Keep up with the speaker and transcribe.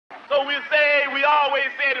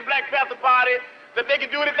always said in the Black Panther Party that they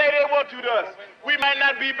can do anything they want to us. We might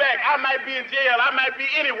not be back. I might be in jail. I might be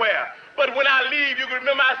anywhere. But when I leave, you can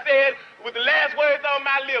remember I said with the last words on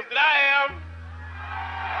my lips that I am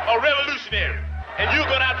a revolutionary. And you're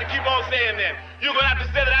going to have to keep on saying that. You're going to have to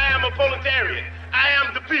say that I am a proletarian. I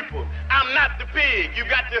am the people. I'm not the pig.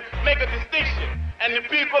 You've got to make a distinction. And the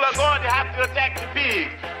people are going to have to attack the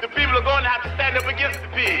pigs. The people are going to have to stand up against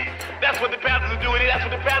the pigs. That's what the Panthers are doing. That's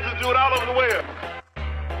what the Panthers are doing all over the world.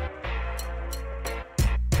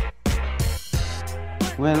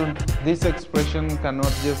 Well, this expression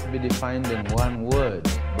cannot just be defined in one word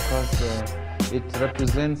because it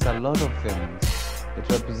represents a lot of things. It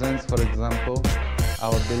represents, for example,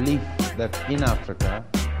 our belief that in Africa,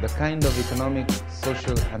 the kind of economic,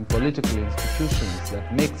 social, and political institutions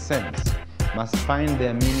that make sense must find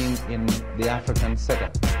their meaning in the African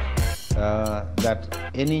setup. That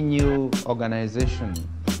any new organization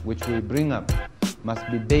which we bring up must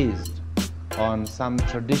be based on some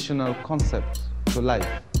traditional concept to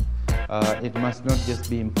life. It must not just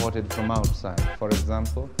be imported from outside. For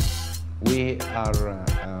example, we are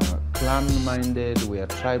clan-minded, we are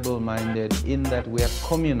tribal-minded in that we are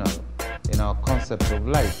communal in our concept of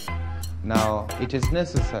life. Now, it is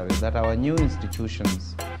necessary that our new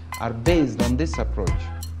institutions are based on this approach,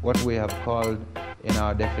 what we have called in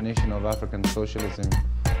our definition of African socialism,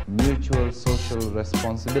 mutual social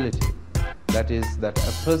responsibility. That is, that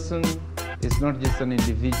a person is not just an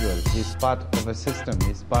individual, he's part of a system,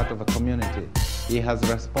 he's part of a community. He has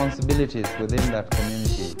responsibilities within that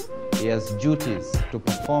community. He has duties to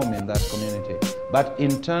perform in that community. But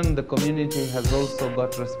in turn, the community has also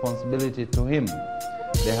got responsibility to him.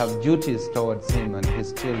 They have duties towards him and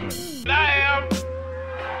his children. I am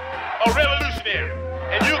a revolutionary,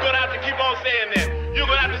 and you're going to have to keep on saying that. You're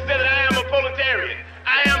going to have to say that I am a proletarian.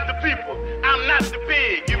 I am the people. I'm not the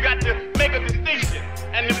pig. You've got to make a distinction.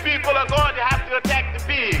 And the people are going to have to attack the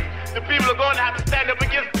pig. The people are going to have to stand up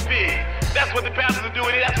against the pig. That's what the Panthers are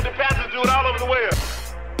doing. That's what the Panthers are doing all over the world.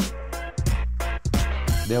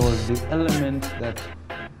 There was the element that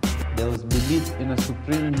there was belief in a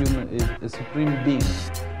supreme being.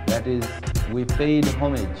 That is, we paid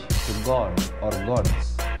homage to God or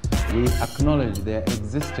gods. We acknowledged there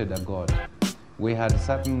existed a God. We had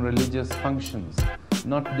certain religious functions,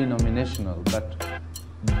 not denominational, but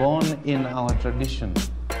born in our tradition.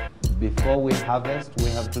 Before we harvest, we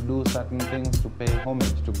have to do certain things to pay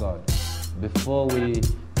homage to God. Before we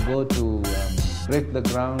go to break the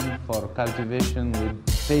ground for cultivation, we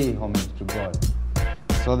pay homage to God.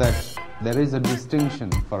 So that there is a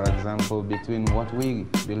distinction, for example, between what we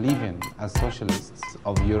believe in as socialists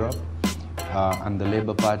of Europe and the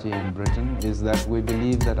Labour Party in Britain, is that we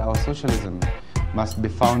believe that our socialism must be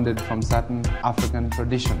founded from certain African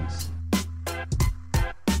traditions.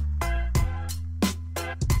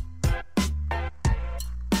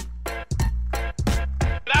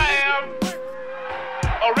 I am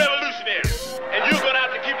a revolutionary, and you're going to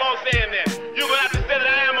have to keep on saying that. You're going to have to say that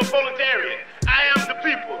I am a proletarian. I am the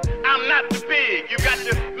people. I'm not the pig. You've got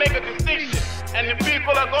to make a distinction. And the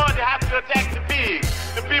people are going to have to attack the pig.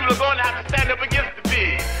 The people are going to have to stand up against the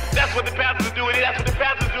pig. That's what the Panthers are doing. That's what the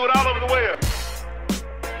Panthers are doing all over the world.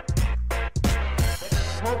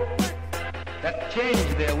 Let's hope that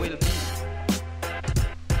change there will be.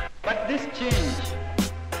 But this change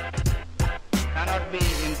cannot be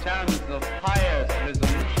in terms of pious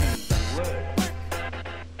resolutions and words.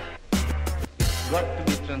 It's got to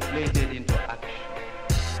be translated into action.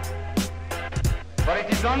 For it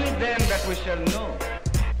is only then that we shall know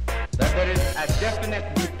that there is a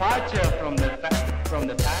definite departure from the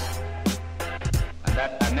past, and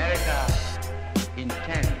that America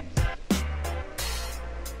intends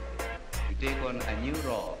to take on a new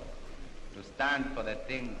role, to stand for the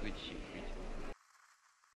things which